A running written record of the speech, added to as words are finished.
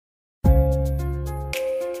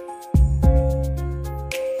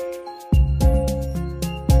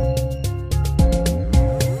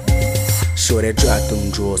sure that drop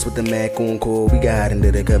them drawers with the Mack on core. We got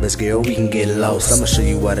into the covers, girl, we can get lost. I'ma show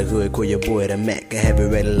you why the hood call your boy the Mack. I have it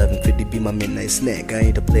right 11:50, be my midnight snack. I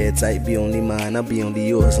ain't the player type, be only mine, I'll be only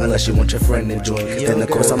yours. Unless you want your friend to join, cause then of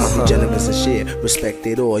course I'ma be generous and share. Respect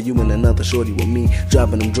it all, you and another shorty with me.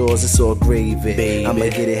 Dropping them drawers, it's all gravy. Baby. I'ma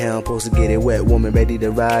get it how I'm supposed to get it wet. Woman ready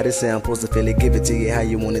to ride, it's how I'm supposed to feel it. Give it to you how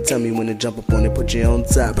you want it. Tell me when to jump up on it, put you on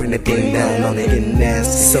top. Bring the thing down on it, get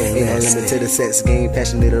nasty. So ain't no limit to the sex game.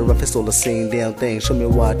 Passionate or rough, it's all the same damn thing. Show me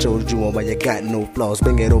why I chose you and why you got no flaws.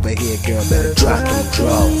 Bring it over here, girl, better drop them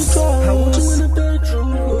draws. I want you in the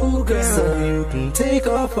bedroom, ooh, girl, so you can take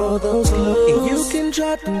off all those clothes. And you can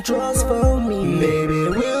drop them draws for me. Baby,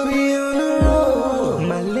 we'll be on the road.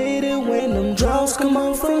 My lady, when them draws come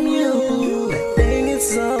on from you, that thing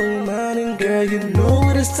is all mine, and girl, you know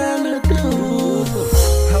what it's time to do.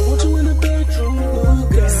 I want you in the bedroom, ooh,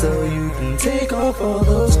 girl, so you can take off all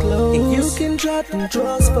those clothes. And you can drop them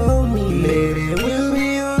draws for me. Baby, we'll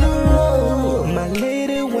be on the road. My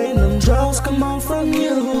lady, when them draws come on from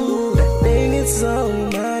you, that thing is all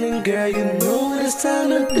mine, and girl, you know what it's time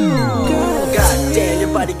to do. God damn,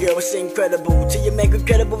 your body, girl, it's incredible. Till you make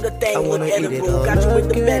incredible, the thing look edible. Got you in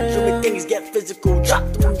the bedroom and things get physical. Drop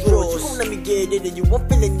them drawers, you won't let me get into you. I'm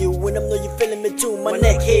feeling you, and I know you're feeling me too. My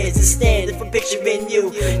neck hairs is standing for picturing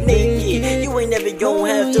you naked. You ain't never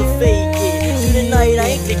gonna have to fake it. Through the night, I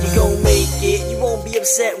ain't think you gon' make it. You won't be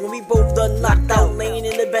upset when we both done knocked out. Laying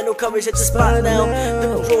in the bed, no coverage at the spot now.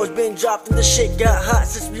 The drawers been dropped and the shit got hot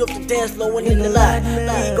since we off the dance floor and in the lot.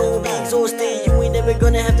 We gon' be exhausted. You ain't never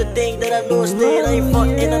gonna have to think that I lost it. I ain't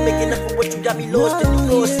frontin', I'm making up for what you got me lost in. You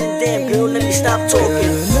lost it, damn girl, let me stop talking.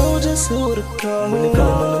 I know just who to call when they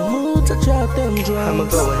come in the mood to drop them drums. I'ma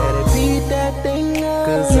go ahead and beat that thing up,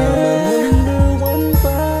 cause I'm a #1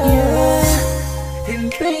 fan. Yeah.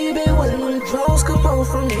 And baby, when the draws come on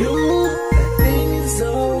from you, that thing is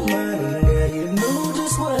all mine, girl, you know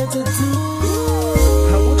just what to do.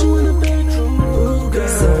 I want you in the bedroom, ooh, girl,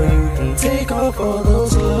 so you can take off all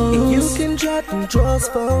those clothes. And you can drop them draws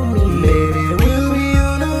for me. Baby, we'll be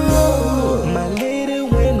on the road. My lady,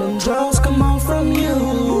 when them draws come on from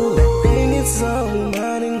you, that thing is all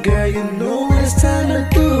mine, and girl, you know what it's time to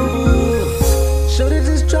do. Shawty,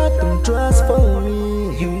 just drop them draws for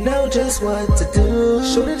me. You know just what to do.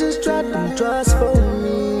 Shawty, just drop them draws for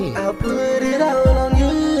me. I'll put it out on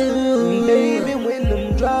you. Baby, when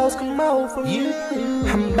them draws come out from you,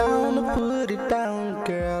 I'm